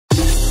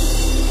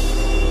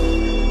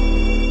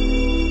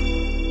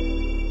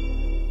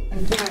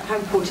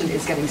important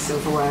is getting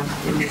silverware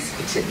in this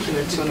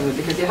particular tournament,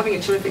 because you're having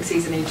a terrific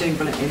season and you're doing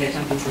brilliant in the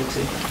Champions League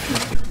too?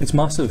 It's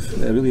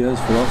massive. It really is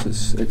for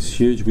us. It's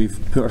huge. We've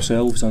put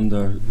ourselves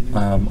under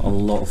a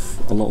lot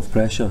of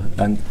pressure,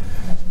 and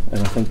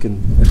I think in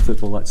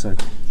football that's a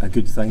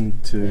good thing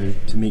to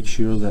make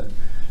sure that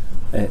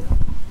it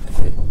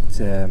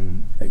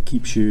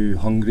keeps you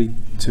hungry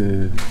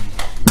to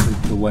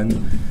win.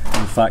 And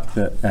the fact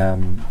that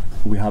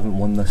we haven't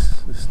won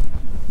this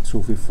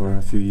trophy for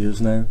a few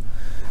years now,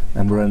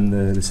 and we're in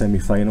the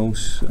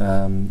semi-finals,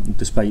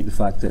 despite the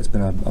fact that it's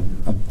been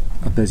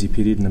a busy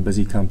period and a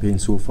busy campaign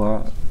so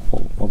far.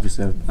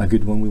 Obviously a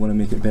good one. We want to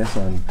make it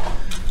better, and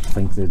I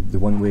think the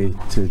one way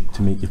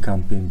to make your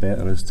campaign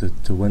better is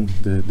to win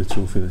the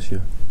trophy this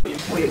year.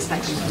 What are you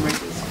expecting from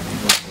Rangers?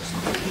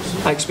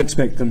 I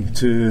expect them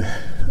to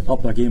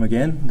up their game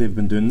again. They've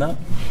been doing that.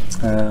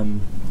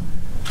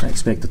 I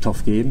expect a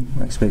tough game.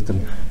 I expect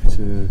them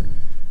to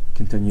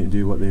continue to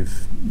do what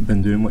they've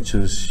been doing, which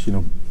is,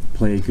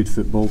 play good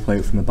football, play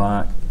it from the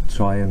back,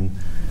 try and,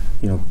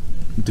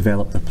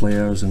 develop their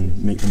players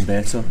and make them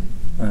better.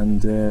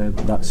 And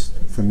that's,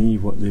 for me,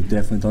 what they've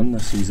definitely done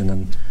this season.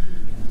 And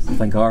I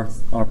think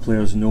our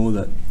players know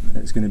that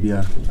it's going to be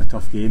a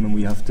tough game, and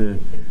we have to,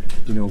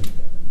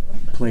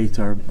 play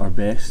to our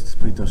best,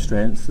 play to our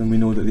strength, and we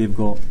know that they've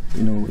got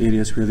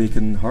areas where they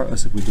can hurt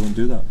us if we don't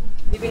do that.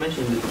 You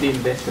mentioned the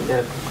investment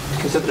there.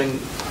 Considering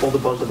all the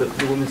buzz about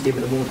the women's game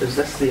at the moment, is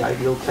this the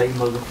ideal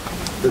time or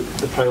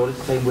the priority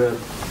time where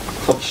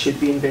clubs should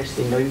be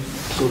investing now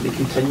so that they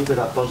continue with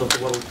that buzz of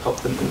the World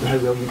Cup and how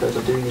well you guys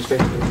are doing,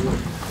 especially in Europe?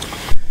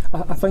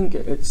 I think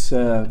it's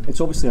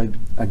obviously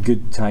a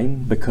good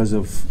time because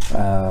of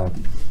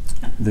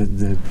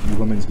the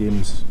women's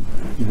games,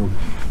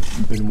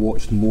 been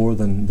watched more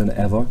than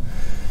ever.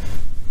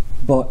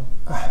 But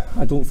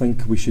I don't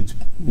think we should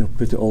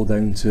put it all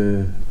down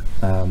to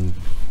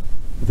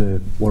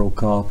the World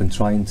Cup and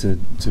trying to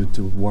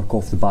work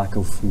off the back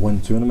of one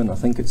tournament. I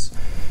think it's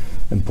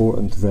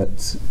important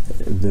that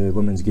the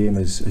women's game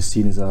is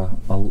seen as a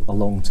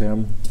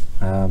long-term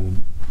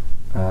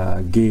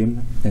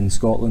game in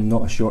Scotland,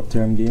 not a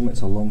short-term game.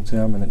 It's a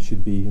long-term, and it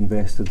should be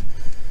invested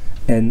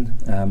in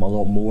a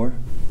lot more.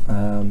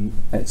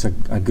 It's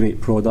a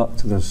great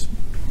product. There's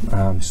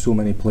so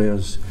many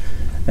players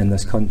in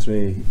this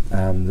country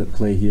that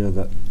play here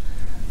that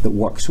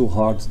work so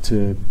hard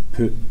to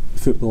put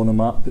football on the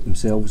map, put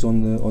themselves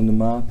on the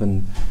map,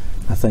 and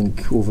I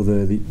think over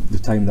the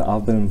time that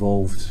I've been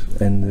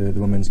involved in the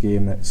women's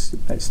game, it's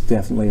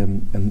definitely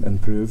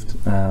improved.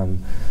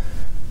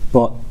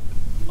 But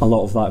a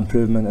lot of that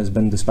improvement has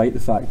been despite the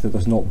fact that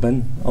there's not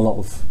been a lot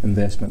of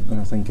investment, and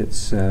I think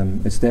it's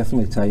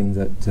definitely time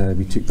that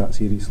we took that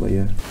seriously.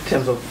 Yeah. In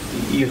terms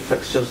of your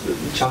fixtures,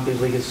 the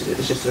Champions League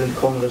is just around the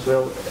corner as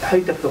well. How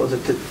difficult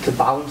is it to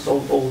balance all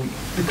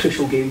the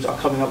crucial games that are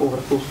coming up over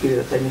a close period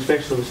of time,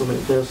 especially with so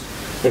many players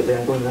out there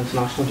and going to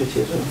international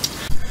duty as well?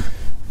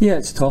 Yeah,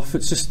 it's tough.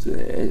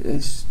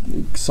 It's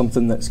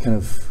something that's kind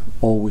of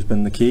always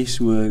been the case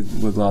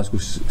with Glasgow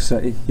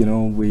City.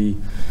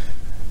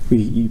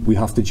 We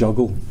have to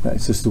juggle.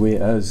 It's just the way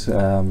it is.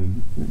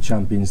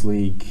 Champions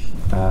League,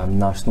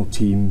 national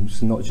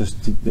teams, not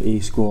just the A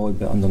squad,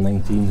 but under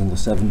 19s, under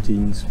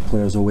 17s,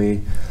 players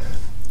away,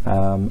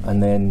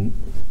 and then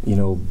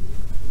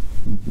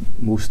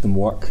most of them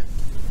work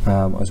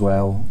as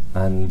well,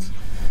 and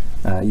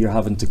you're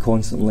having to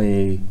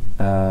constantly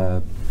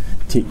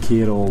take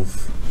care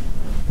of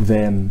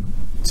them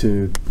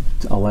to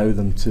allow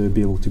them to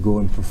be able to go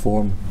and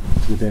perform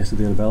to the best of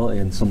their ability,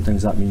 and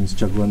sometimes that means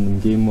juggling them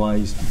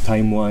game-wise,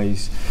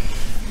 time-wise,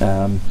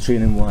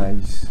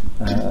 training-wise,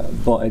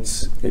 but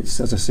it's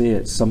as I say,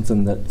 it's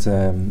something that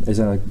is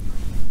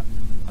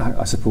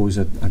I suppose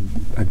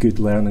a good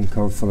learning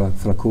curve for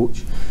a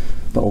coach,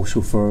 but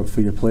also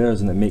for your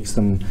players, and it makes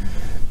them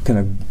kind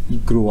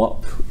of grow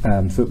up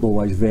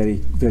football-wise very,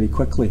 very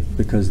quickly,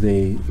 because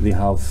they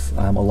have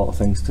a lot of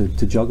things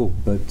to juggle.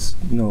 But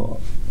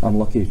I'm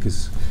lucky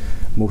because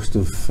most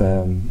of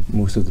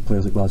the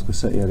players at Glasgow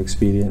City are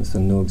experienced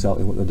and know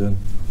exactly what they're doing.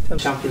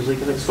 Champions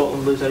League, I think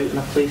Scotland lose out in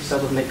a place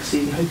as of next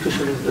season. How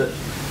crucial is it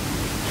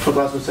for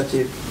Glasgow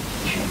City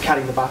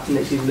carrying the baton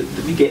next season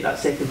that we get that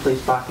second place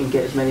back and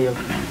get as many of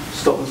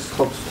Scotland's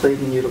clubs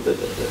playing in Europe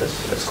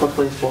as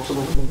quickly as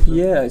possible?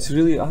 Yeah, I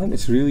think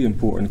it's really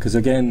important, because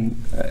again,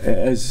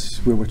 it is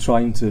where we're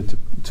trying to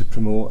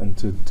promote and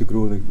to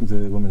grow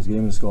the women's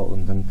game in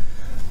Scotland, and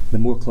the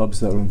more clubs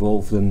that are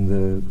involved in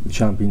the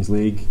Champions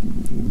League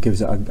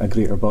gives it a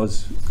greater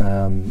buzz,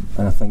 and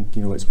I think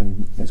it's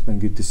been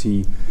good to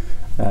see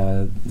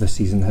this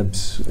season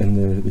Hibs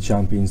in the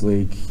Champions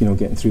League,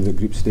 getting through the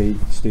group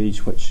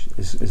stage, which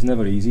is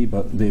never easy,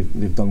 but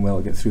they've done well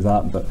to get through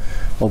that. But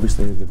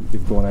obviously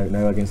they've gone out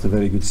now against a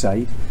very good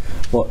side.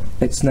 But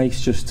it's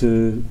nice just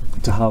to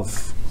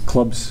have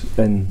clubs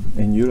in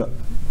Europe,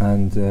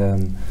 and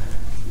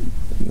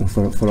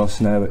for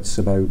us now it's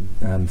about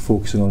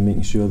focusing on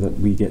making sure that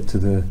we get to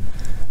the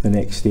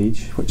next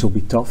stage, which will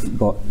be tough,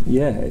 but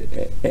yeah,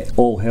 it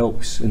all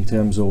helps in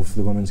terms of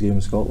the women's game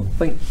in Scotland.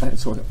 I think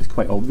it's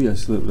quite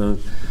obvious that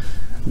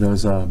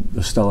there's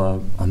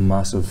still a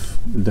massive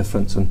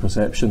difference in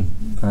perception,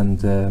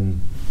 and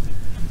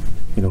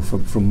you know,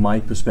 from my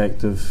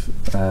perspective,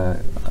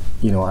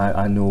 you know,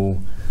 I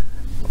know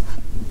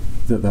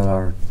that there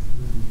are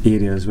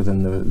areas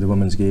within the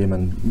women's game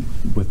and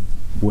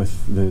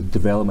with the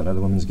development of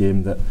the women's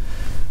game that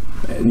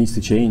it needs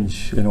to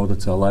change in order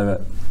to allow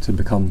it to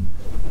become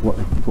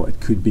what it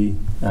could be,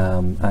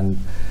 and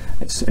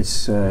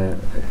it's I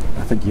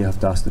think you have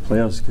to ask the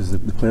players, because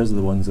the players are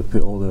the ones that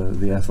put all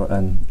the effort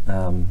in,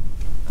 and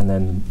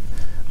then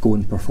go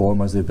and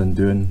perform as they've been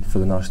doing for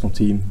the national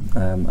team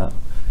at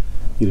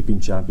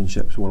European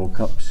Championships, World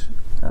Cups,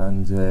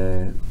 and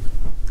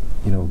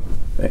you know,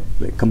 it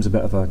becomes a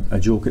bit of a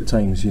joke at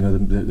times, you know,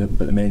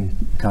 but the men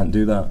can't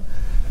do that.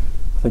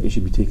 I think it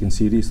should be taken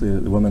seriously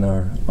that the women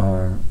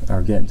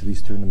are getting to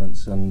these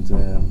tournaments, and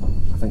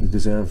I think they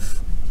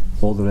deserve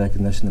all the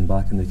recognition and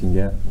backing they can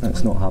get.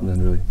 It's not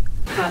happening really.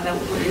 What are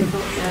your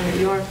thoughts,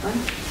 your plan?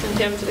 In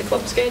terms of the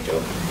club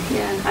schedule?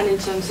 Yeah, and in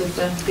terms of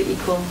the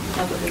equal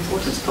level of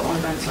importance put on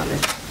events like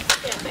this?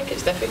 Yeah, I think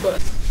it's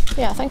difficult.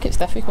 Yeah, I think it's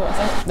difficult.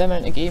 I think the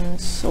amount of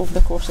games over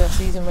the course of the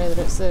season,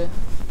 whether it's the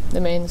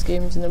men's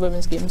games and the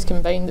women's games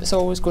combined, it's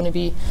always going to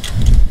be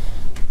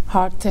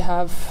hard to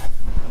have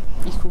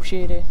equal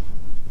share of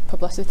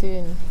publicity,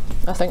 and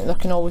I think there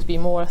can always be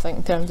more. I think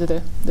in terms of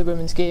the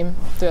women's game,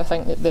 do I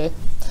think that the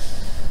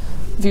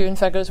viewing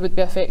figures would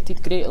be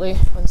affected greatly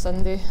on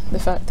Sunday? The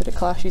fact that it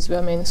clashes with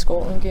a men's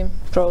Scotland game?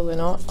 Probably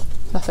not.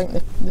 I think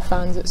the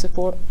fans that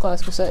support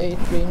Glasgow City,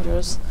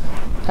 Rangers,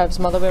 Hibs,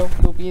 Motherwell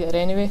will be there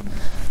anyway.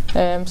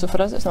 So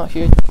for us it's not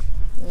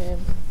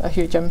a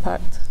huge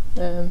impact.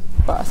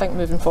 But I think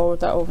moving forward,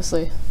 that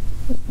obviously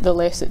the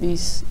less that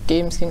these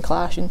games can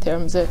clash in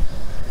terms of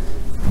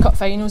cup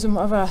finals and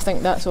whatever, I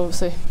think that's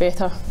obviously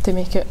better to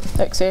make it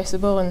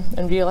accessible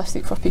and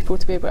realistic for people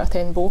to be able to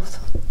attend both,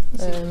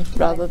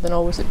 rather than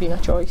always it being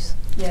a choice.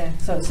 Yeah,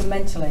 so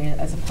mentally,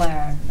 as a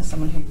player, as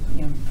someone who,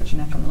 you know, puts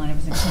your neck on the line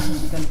every single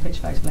time you go on the pitch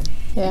effectively,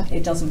 yeah,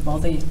 it doesn't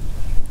bother you?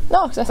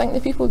 No, because I think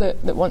the people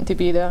that want to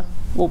be there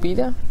will be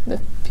there.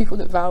 The people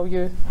that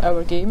value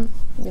our game,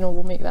 you know,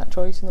 will make that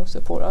choice and they'll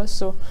support us.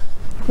 So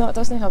no, it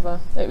doesn't have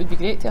it would be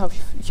great to have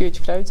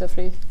huge crowds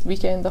every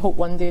weekend. I hope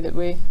one day that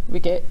we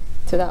get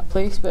to that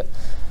place, but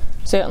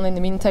certainly in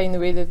the meantime, the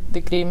way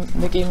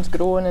the game's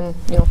growing, and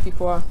you know,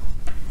 people are,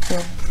 you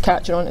know,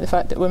 catching on to the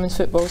fact that women's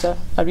football's a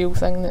real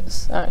thing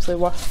that's actually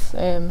worth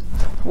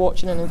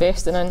watching and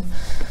investing in,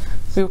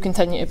 we'll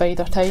continue to bide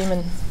our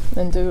time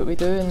and do what we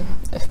do, and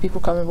if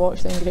people come and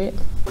watch, then great.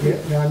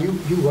 Yeah,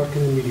 you work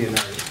in the media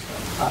now.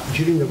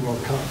 During the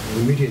World Cup,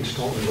 the media in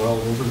Scotland were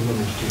all over the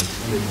women's team.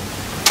 I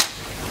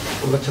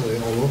mean, literally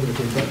all over the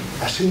place. But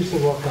as soon as the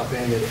World Cup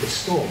ended, it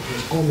stopped.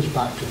 It's almost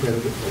back to where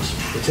it was.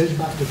 It is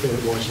back to where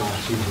it was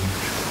last season.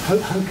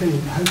 How can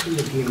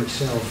the game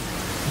itself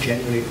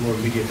generate more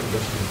media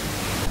publicity?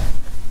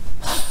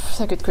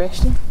 That's a good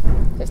question.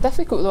 It's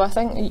difficult though. I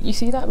think you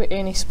see that with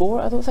any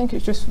sport. I don't think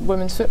it's just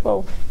women's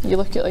football. You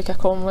look at like a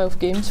Commonwealth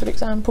Games, for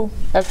example.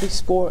 Every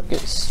sport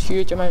gets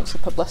huge amounts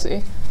of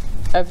publicity.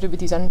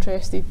 Everybody's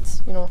interested.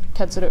 You know,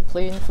 kids are out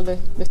playing for the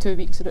 2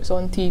 weeks that it's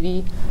on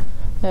TV.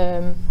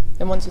 And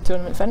once the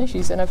tournament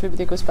finishes, then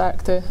everybody goes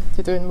back to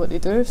doing what they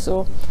do.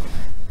 So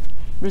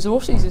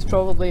resources is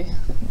probably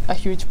a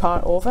huge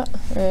part of it,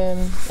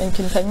 and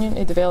continuing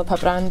to develop a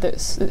brand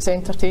that's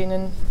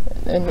entertaining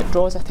and that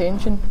draws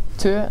attention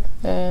to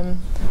it.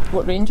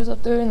 What Rangers are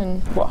doing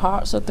and what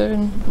Hearts are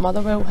doing,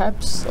 Motherwell,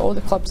 Hibs, all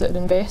the clubs that are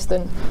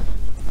investing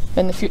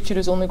in the future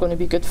is only going to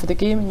be good for the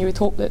game, and you would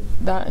hope that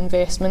that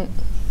investment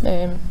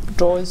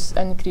draws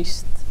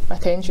increased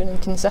attention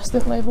and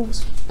consistent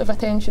levels of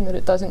attention, that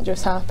it doesn't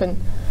just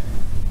happen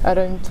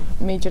around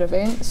major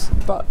events,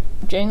 but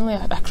generally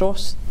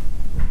across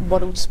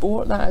world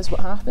sport. That is what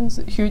happens.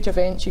 At huge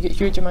events you get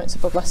huge amounts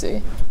of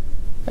publicity,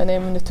 and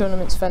then when the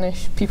tournaments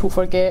finish, people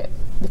forget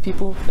the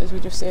people, as we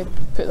just said,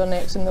 put their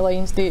necks on the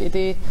lines day to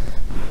day,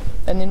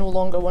 and they no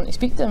longer want to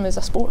speak to them as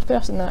a sports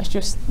person. That's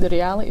just the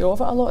reality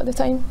of it a lot of the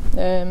time.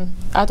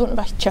 I don't have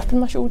a chip on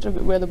my shoulder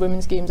about where the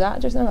women's game's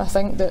at just now. I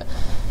think that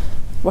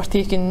we're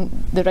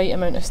taking the right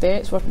amount of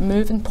steps, we're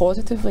moving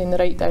positively in the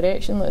right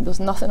direction. Like,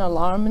 there's nothing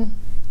alarming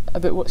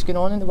about what's going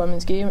on in the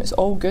women's game. It's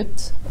all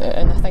good,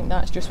 and I think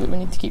that's just what we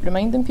need to keep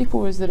reminding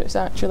people, is that it's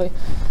actually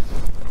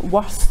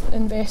worth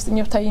investing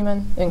your time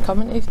in and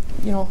coming to,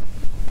 you know,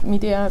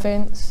 media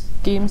events,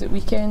 games at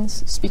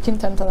weekends, speaking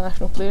to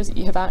international players that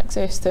you have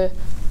access to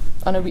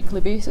on a weekly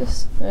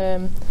basis.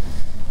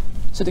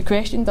 So the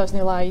question doesn't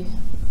lie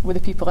with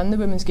the people in the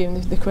women's game,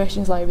 the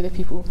questions lie with the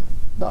people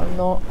that are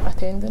not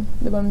attending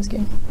the women's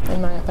game,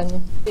 in my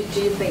opinion. Do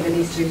you think there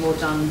needs to be more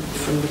done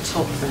from the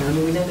top then? I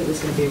mean, we know that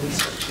there's going to be a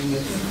restructuring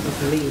of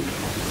the league,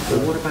 but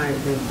what about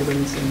the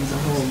women's game as a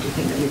whole? Do you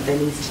think that there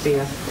needs to be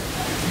a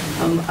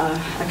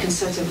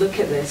concerted look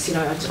at this, you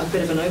know, a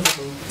bit of an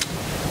overhaul?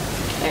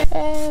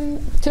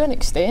 To an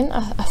extent,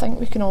 I think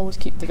we can always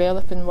keep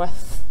developing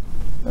with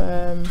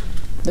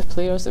the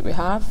players that we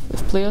have.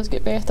 If players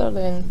get better,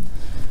 then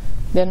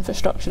the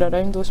infrastructure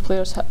around those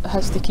players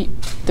has to keep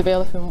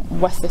developing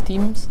with the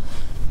teams.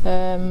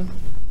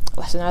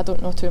 listen, I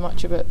don't know too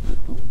much about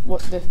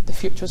what the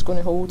future is going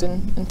to hold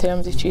in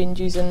terms of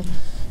changes and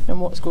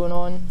what's going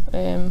on.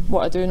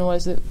 What I do know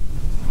is that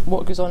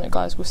what goes on at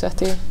Glasgow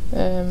City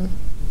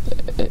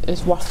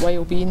is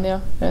worthwhile being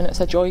there, and it's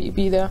a joy to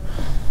be there.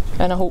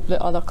 And I hope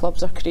that other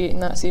clubs are creating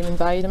that same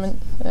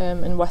environment,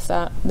 and with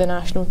that the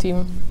national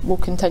team will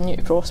continue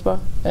to prosper,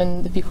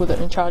 and the people that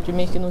are in charge of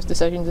making those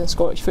decisions in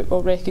Scottish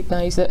football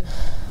recognise that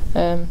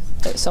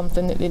it's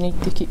something that they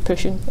need to keep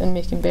pushing and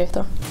making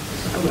better.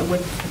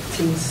 With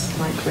teams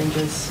like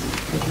Rangers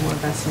making more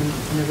investment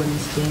in their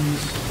women's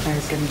teams,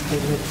 players getting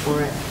paid a bit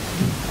for it,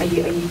 are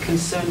you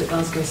concerned that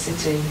Glasgow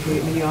City,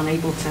 who you're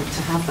unable to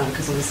have that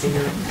because obviously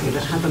you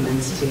don't have a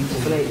men's team to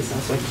affiliate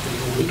yourself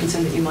with, are you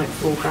concerned that you might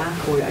fall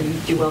back, or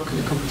do you welcome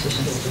the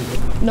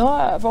competition? No,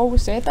 I've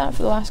always said that.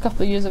 For the last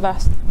couple of years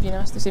I've been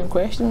asked the same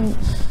question.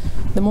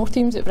 The more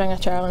teams that bring a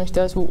challenge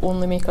to us will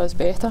only make us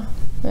better.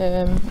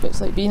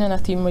 It's like being in a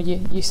team where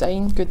you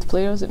sign good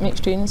players. It makes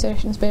training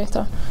sessions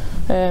better.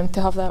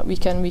 To have that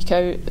week in, week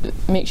out,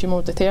 it makes you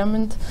more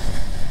determined.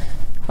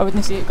 I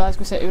wouldn't say at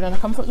Glasgow City we're in a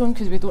comfort zone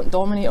because we don't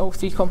dominate all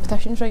 3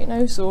 competitions right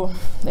now, so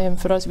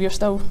for us we're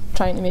still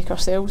trying to make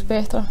ourselves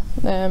better,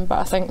 but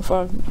I think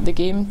for the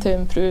game to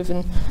improve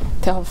and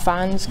to have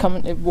fans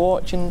coming to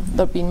watch and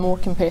there being more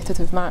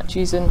competitive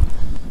matches and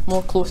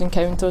more close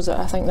encounters,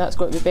 I think that's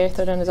got to be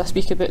better. And as I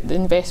speak about the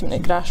investment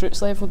at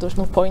grassroots level, there's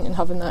no point in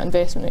having that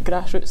investment at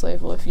grassroots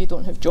level if you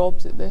don't have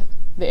jobs at the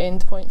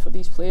end point for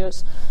these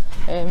players.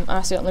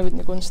 I certainly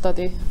wouldn't go and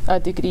study a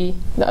degree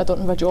that I don't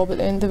have a job at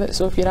the end of it,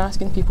 so if you're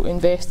asking people to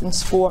invest in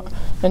sport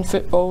and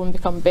football and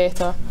become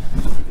better,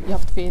 you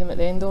have to pay them at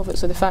the end of it.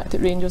 So the fact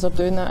that Rangers are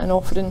doing that and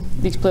offering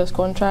these players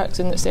contracts,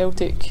 and that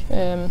Celtic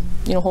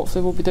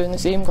hopefully will be doing the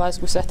same.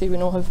 Glasgow City, we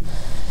know, have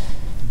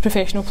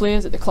professional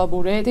players at the club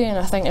already, and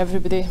I think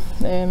everybody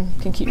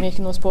can keep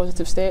making those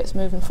positive steps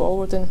moving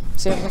forward, and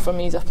certainly for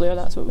me as a player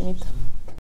that's what we need.